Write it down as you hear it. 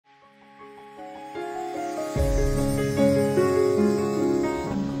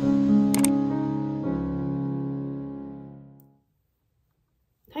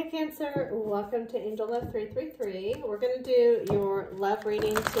Cancer, welcome to Angel Love 333. We're going to do your love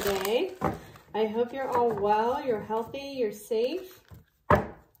reading today. I hope you're all well, you're healthy, you're safe.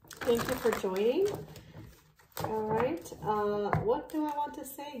 Thank you for joining. All right, what do I want to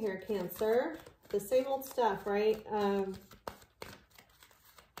say here, Cancer? The same old stuff, right?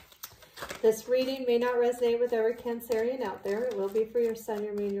 This reading may not resonate with every Cancerian out there. It will be for your Sun,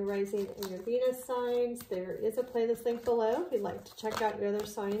 your Moon, your Rising, and your Venus signs. There is a playlist link below if you'd like to check out your other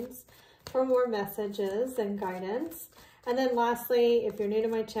signs for more messages and guidance. And then lastly, if you're new to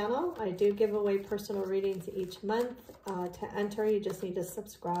my channel, I do give away personal readings each month. To enter, you just need to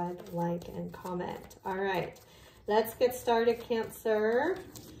subscribe, like, and comment. All right, let's get started, Cancer.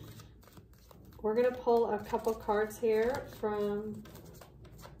 We're going to pull a couple cards here from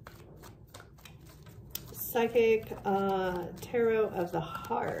Psychic Tarot of the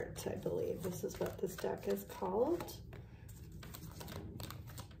Heart, I believe. This is what this deck is called.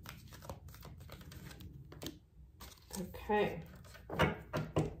 Okay.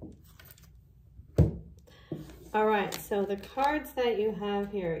 All right, so the cards that you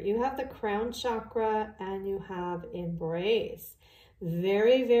have here, you have the Crown Chakra and you have Embrace.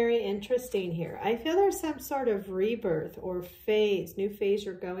 Very, very interesting here. I feel there's some sort of rebirth or phase, new phase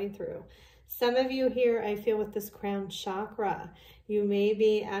you're going through. Some of you here, I feel with this Crown Chakra, you may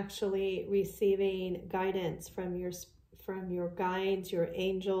be actually receiving guidance from your guides, your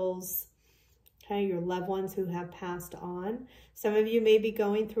angels, okay, your loved ones who have passed on. Some of you may be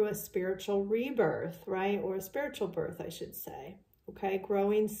going through a spiritual rebirth, right? Or a spiritual birth, I should say, okay?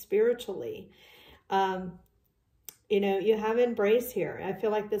 Growing spiritually. You know, you have Embrace here. I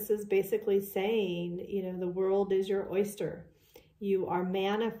feel like this is basically saying, you know, the world is your oyster. You are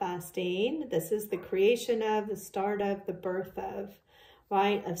manifesting. This is the creation of, the start of, the birth of,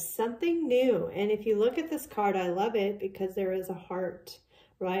 right? Of something new. And if you look at this card, I love it because there is a heart,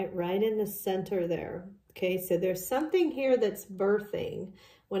 right? Right in the center there. Okay, so there's something here that's birthing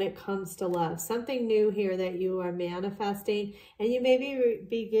when it comes to love. Something new here that you are manifesting. And you may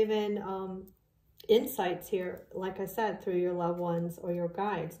be given insights here, like I said, through your loved ones or your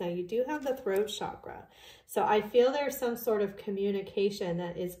guides. Now, you do have the throat chakra. So I feel there's some sort of communication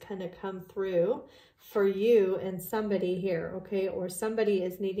that is going to come through for you and somebody here, okay? Or somebody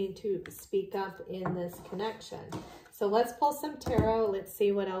is needing to speak up in this connection. So let's pull some tarot. Let's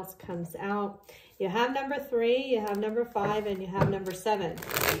see what else comes out. You have number 3, you have number 5, and you have number 7.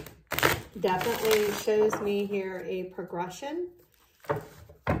 Definitely shows me here a progression.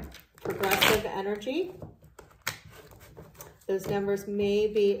 Progressive energy. Those numbers may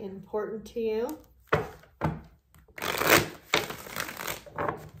be important to you.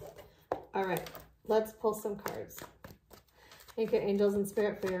 All right, let's pull some cards. Thank you, angels and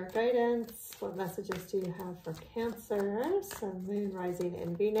spirit, for your guidance. What messages do you have for Cancer? Sun, Moon, Rising,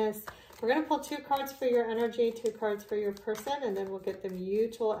 and Venus. We're going to pull 2 cards for your energy, 2 cards for your person, and then we'll get the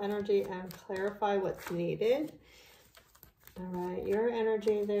mutual energy and clarify what's needed. All right, your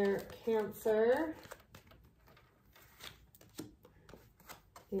energy there, Cancer.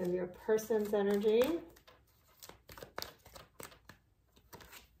 You have your person's energy.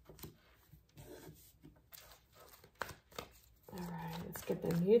 All right, let's get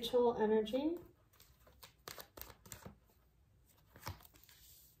the mutual energy.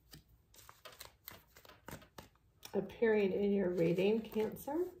 Appearing in your reading,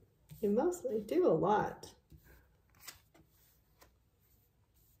 Cancer. You mostly do a lot.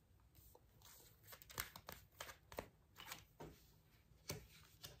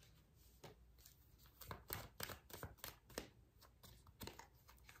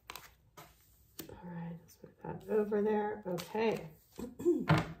 Over there. Okay.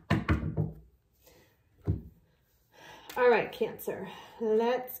 All right, Cancer.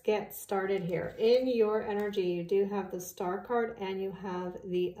 Let's get started here. In your energy, you do have the Star card and you have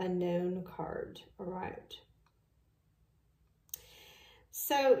the Unknown card. All right.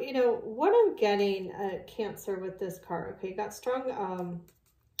 So, you know, what I'm getting, Cancer, with this card, okay, you got strong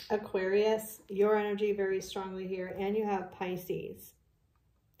Aquarius, your energy very strongly here, and you have Pisces.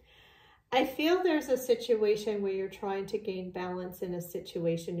 I feel there's a situation where you're trying to gain balance in a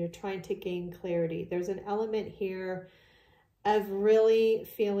situation. You're trying to gain clarity. There's an element here of really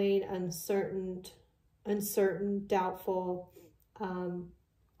feeling uncertain, doubtful,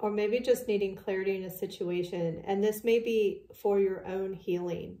 or maybe just needing clarity in a situation. And this may be for your own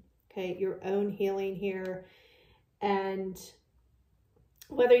healing, okay? Your own healing here. And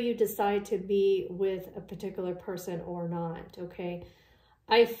whether you decide to be with a particular person or not, okay?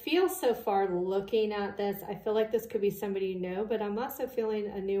 I feel so far looking at this, I feel like this could be somebody you know, but I'm also feeling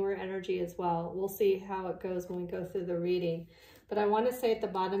a newer energy as well. We'll see how it goes when we go through the reading. But I want to say at the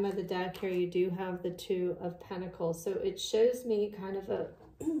bottom of the deck here, you do have the Two of Pentacles. So it shows me kind of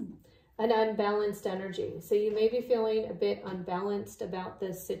an unbalanced energy. So you may be feeling a bit unbalanced about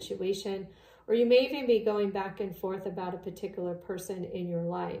this situation, or you may even be going back and forth about a particular person in your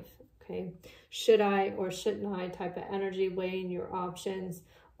life. Okay, should I or shouldn't I type of energy, weighing your options.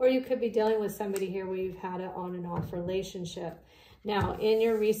 Or you could be dealing with somebody here where you've had an on and off relationship. Now, in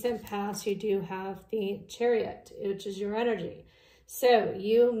your recent past, you do have the Chariot, which is your energy. So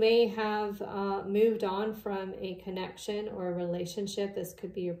you may have moved on from a connection or a relationship. This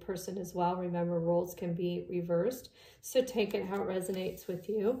could be your person as well. Remember, roles can be reversed. So take it how it resonates with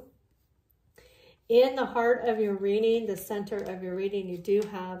you. In the heart of your reading, the center of your reading, you do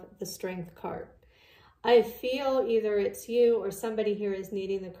have the Strength card. I feel either it's you or somebody here is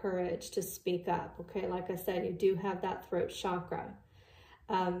needing the courage to speak up. Okay, like I said, you do have that throat chakra.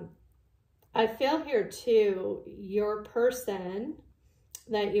 I feel here too, your person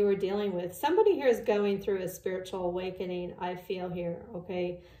that you were dealing with, somebody here is going through a spiritual awakening, I feel here,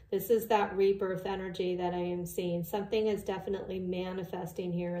 okay? This is that rebirth energy that I am seeing. Something is definitely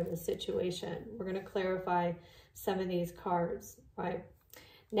manifesting here in this situation. We're going to clarify some of these cards, right?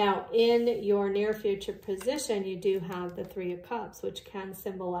 Now, in your near future position, you do have the Three of Cups, which can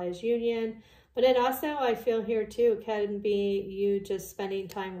symbolize union. But it also, I feel here too, can be you just spending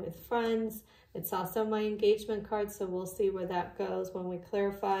time with friends. It's also my engagement card, so we'll see where that goes when we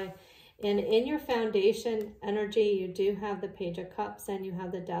clarify. And in your foundation energy, you do have the Page of Cups and you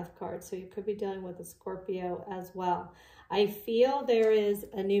have the Death card. So you could be dealing with a Scorpio as well. I feel there is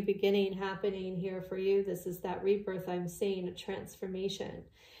a new beginning happening here for you. This is that rebirth I'm seeing, a transformation.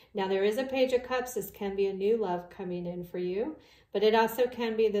 Now, there is a Page of Cups. This can be a new love coming in for you. But it also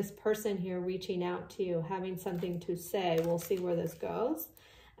can be this person here reaching out to you, having something to say. We'll see where this goes.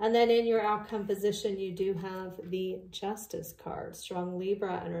 And then in your outcome position, you do have the Justice card, strong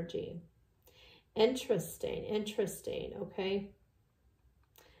Libra energy. Interesting, interesting, okay?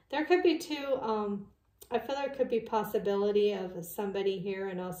 There could be two, I feel there could be possibility of somebody here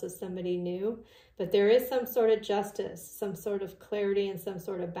and also somebody new. But there is some sort of justice, some sort of clarity, and some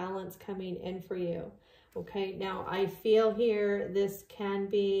sort of balance coming in for you. Okay, now I feel here this can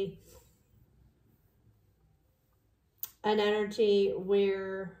be an energy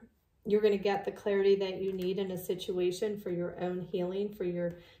where you're going to get the clarity that you need in a situation for your own healing, for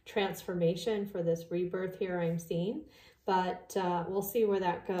your transformation, for this rebirth here I'm seeing. But we'll see where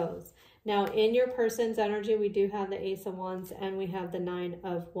that goes. Now, in your person's energy, we do have the Ace of Wands and we have the Nine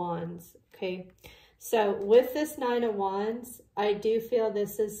of Wands. Okay, so with this Nine of Wands, I do feel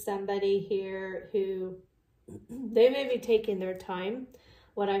this is somebody here who, they may be taking their time,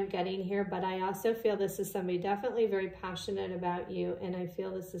 what I'm getting here, but I also feel this is somebody definitely very passionate about you, and I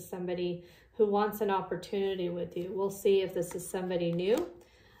feel this is somebody who wants an opportunity with you. We'll see if this is somebody new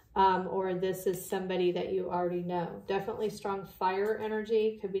or this is somebody that you already know. Definitely strong fire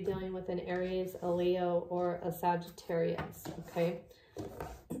energy, could be dealing with an Aries, a Leo, or a Sagittarius, okay?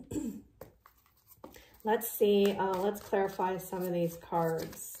 Let's see, let's clarify some of these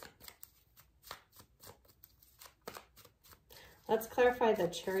cards. Let's clarify the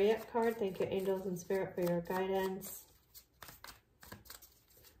Chariot card. Thank you, angels and spirit, for your guidance.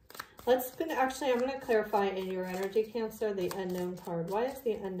 Actually, I'm going to clarify in your energy, Cancer, the Unknown card. Why is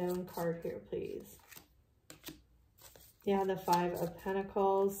the Unknown card here, please? Yeah, the Five of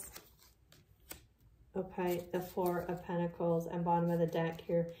Pentacles. Okay, the Four of Pentacles, and bottom of the deck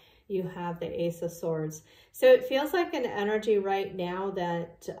here, you have the Ace of Swords. So it feels like an energy right now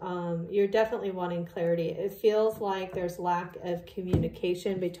that you're definitely wanting clarity. It feels like there's lack of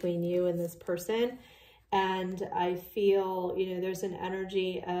communication between you and this person. And I feel, you know, there's an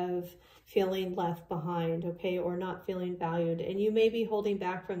energy of feeling left behind, okay, or not feeling valued. And you may be holding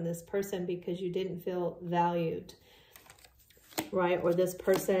back from this person because you didn't feel valued, right? Or this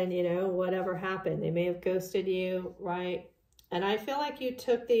person, you know, whatever happened, they may have ghosted you, right? And I feel like you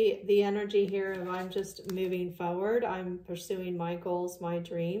took the energy here of I'm just moving forward. I'm pursuing my goals, my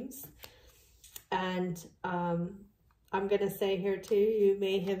dreams. And I'm going to say here too, you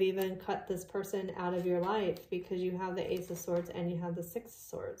may have even cut this person out of your life because you have the Ace of Swords and you have the Six of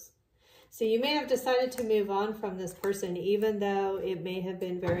Swords. So you may have decided to move on from this person, even though it may have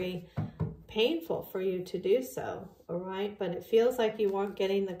been very painful for you to do so, all right? But it feels like you weren't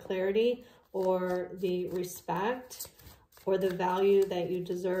getting the clarity or the respect or the value that you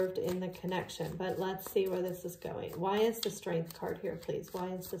deserved in the connection. But let's see where this is going. Why is the Strength card here, please? Why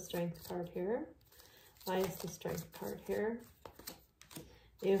is the Strength card here? Why is the Strength card here?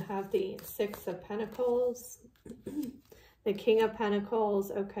 You have the Six of Pentacles, the King of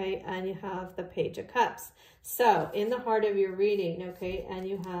Pentacles, okay, and you have the Page of Cups. So in the heart of your reading, okay, and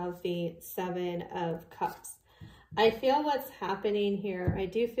you have the Seven of Cups. I feel what's happening here. I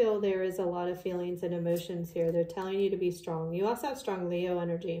do feel there is a lot of feelings and emotions here. They're telling you to be strong. You also have strong Leo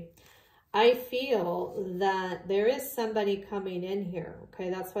energy. I feel that there is somebody coming in here, okay?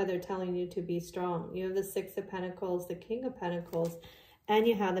 That's why they're telling you to be strong. You have the Six of Pentacles, the King of Pentacles, and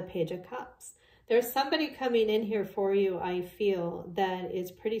you have the Page of Cups. There's somebody coming in here for you, I feel, that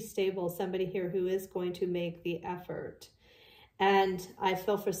is pretty stable, somebody here who is going to make the effort. And I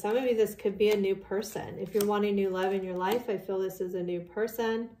feel for some of you, this could be a new person. If you're wanting new love in your life, I feel this is a new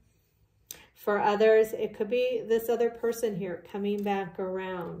person. For others, it could be this other person here coming back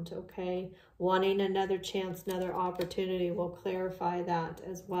around, okay? Wanting another chance, another opportunity. We'll clarify that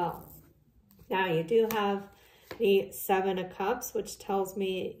as well. Now, you do have the Seven of Cups, which tells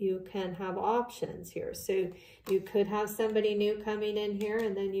me you can have options here. So you could have somebody new coming in here,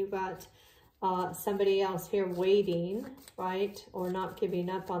 and then you've got somebody else here waiting, right? Or not giving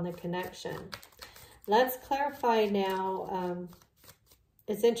up on the connection. Let's clarify now.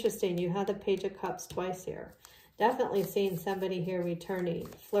 It's interesting. You have the Page of Cups twice here. Definitely seeing somebody here returning,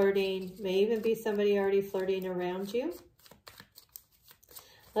 flirting, may even be somebody already flirting around you.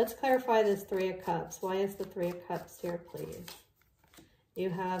 Let's clarify this Three of Cups. Why is the Three of Cups here, please? You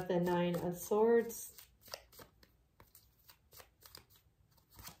have the Nine of Swords.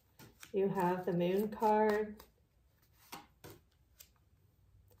 You have the Moon card.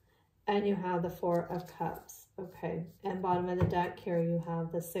 And you have the Four of Cups. Okay. And bottom of the deck here, you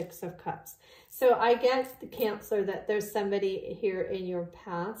have the Six of Cups. So I get the Cancer that there's somebody here in your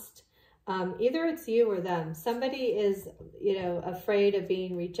past. Either it's you or them. Somebody is, you know, afraid of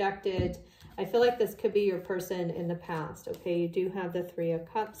being rejected. I feel like this could be your person in the past. Okay. You do have the Three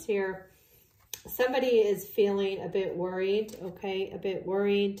of Cups here. Somebody is feeling a bit worried. Okay. A bit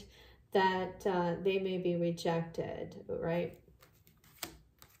worried that they may be rejected, right?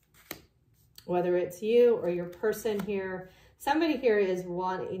 Whether it's you or your person here, somebody here is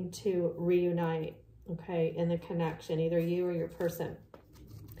wanting to reunite, okay, in the connection, either you or your person.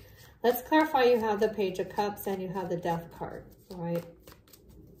 Let's clarify, you have the Page of Cups and you have the Death card, all right?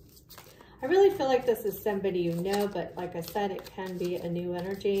 I really feel like this is somebody you know, but like I said, it can be a new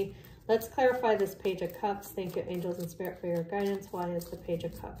energy. Let's clarify this Page of Cups. Thank you, angels and spirit, for your guidance. Why is the Page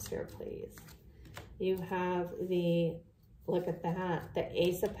of Cups here, please? You have the, look at that, the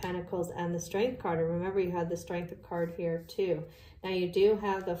Ace of Pentacles and the Strength card. And remember, you had the Strength card here too. Now you do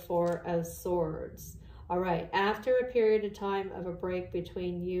have the Four of Swords. All right, after a period of time of a break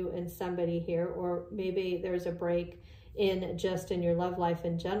between you and somebody here, or maybe there's a break in just in your love life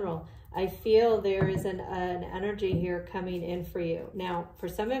in general, I feel there is an energy here coming in for you. Now, for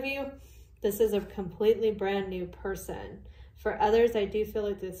some of you, this is a completely brand new person. For others, I do feel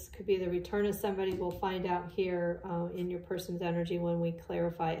like this could be the return of somebody. We'll find out here in your person's energy when we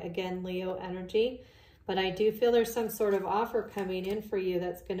clarify. Again, Leo energy. But I do feel there's some sort of offer coming in for you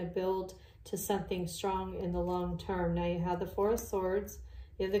that's going to build to something strong in the long term. Now you have the Four of Swords,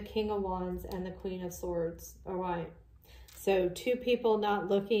 you have the King of Wands, and the Queen of Swords. All right. So two people not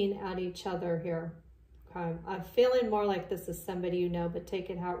looking at each other here. Okay. I'm feeling more like this is somebody you know, but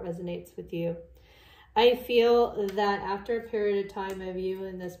take it how it resonates with you. I feel that after a period of time of you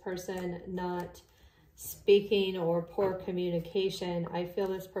and this person not speaking or poor communication, I feel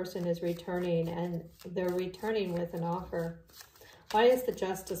this person is returning, and they're returning with an offer. Why is the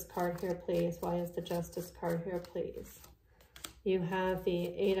Justice card here, please? Why is the Justice card here, please? You have the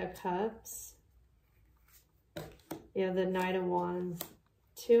Eight of Cups. You have the Knight of Wands,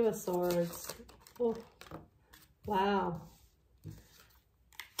 Two of Swords. Oh, wow.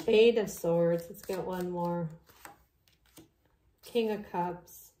 Eight of Swords. Let's get one more. King of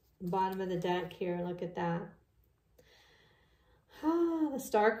Cups. Bottom of the deck here. Look at that. Ah, the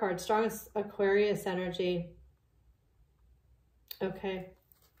Star card. Strong Aquarius energy. Okay.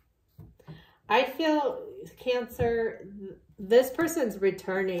 I feel, Cancer, this person's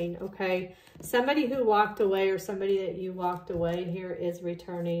returning, okay? Somebody who walked away or somebody that you walked away here is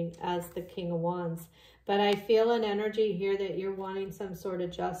returning as the King of Wands. But I feel an energy here that you're wanting some sort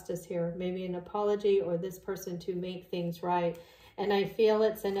of justice here, maybe an apology or this person to make things right. And I feel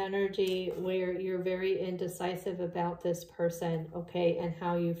it's an energy where you're very indecisive about this person, okay, and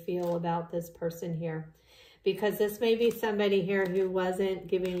how you feel about this person here. Because this may be somebody here who wasn't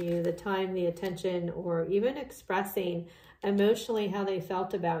giving you the time, the attention, or even expressing emotionally how they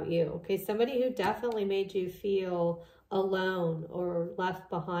felt about you. Okay, somebody who definitely made you feel alone or left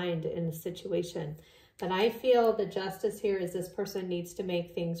behind in a situation. But I feel the justice here is this person needs to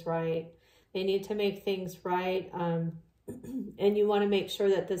make things right. They need to make things right. And you want to make sure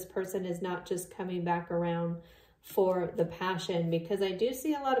that this person is not just coming back around for the passion, because I do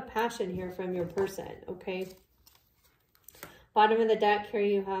see a lot of passion here from your person, okay? Bottom of the deck here,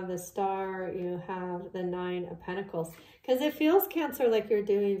 you have the Star, you have the Nine of Pentacles. Because it feels, Cancer, like you're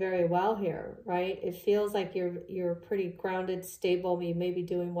doing very well here, right? It feels like you're pretty grounded, stable. You may be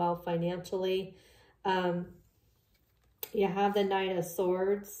doing well financially. You have the Knight of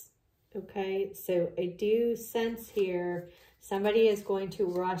Swords, okay? So I do sense here somebody is going to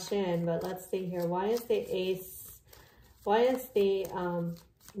rush in, but let's see here. Why is the Ace, why is the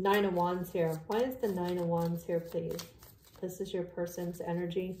Nine of Wands here? Why is the Nine of Wands here, please? This is your person's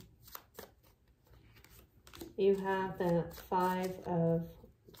energy. You have the Five of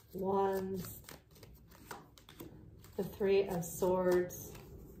Wands, the Three of Swords,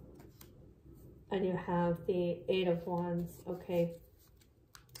 and you have the Eight of Wands, okay?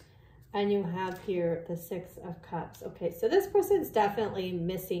 And you have here the Six of Cups, okay? So this person's definitely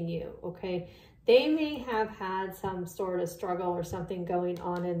missing you, okay? They may have had some sort of struggle or something going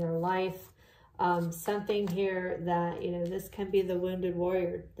on in their life. Something here that, you know, this can be the wounded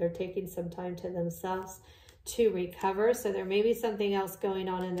warrior. They're taking some time to themselves to recover. So there may be something else going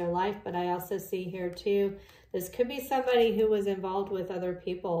on in their life, but I also see here too, this could be somebody who was involved with other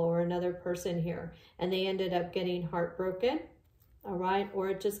people or another person here, and they ended up getting heartbroken, all right? Or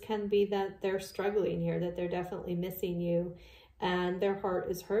it just can be that they're struggling here, that they're definitely missing you, and their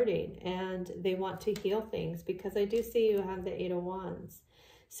heart is hurting, and they want to heal things, because I do see you have the Eight of Wands.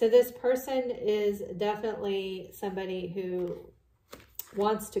 So this person is definitely somebody who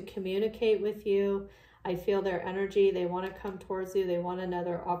wants to communicate with you. I feel their energy. They want to come towards you. They want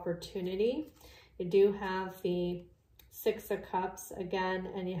another opportunity. You do have the Six of Cups again,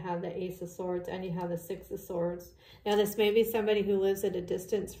 and you have the Ace of Swords, and you have the Six of Swords. Now, this may be somebody who lives at a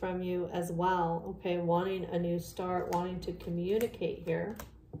distance from you as well, okay, wanting a new start, wanting to communicate here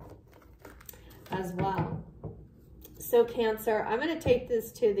as well. So Cancer, I'm going to take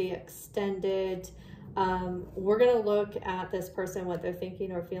this to the extended. We're going to look at this person, what they're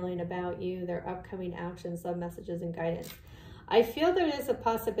thinking or feeling about you, their upcoming actions, love messages, and guidance. I feel there is a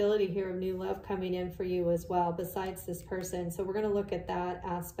possibility here of new love coming in for you as well, besides this person. So we're going to look at that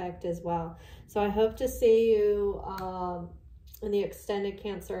aspect as well. So I hope to see you in the extended,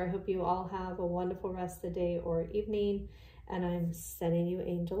 Cancer. I hope you all have a wonderful rest of the day or evening. And I'm sending you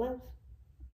angel love.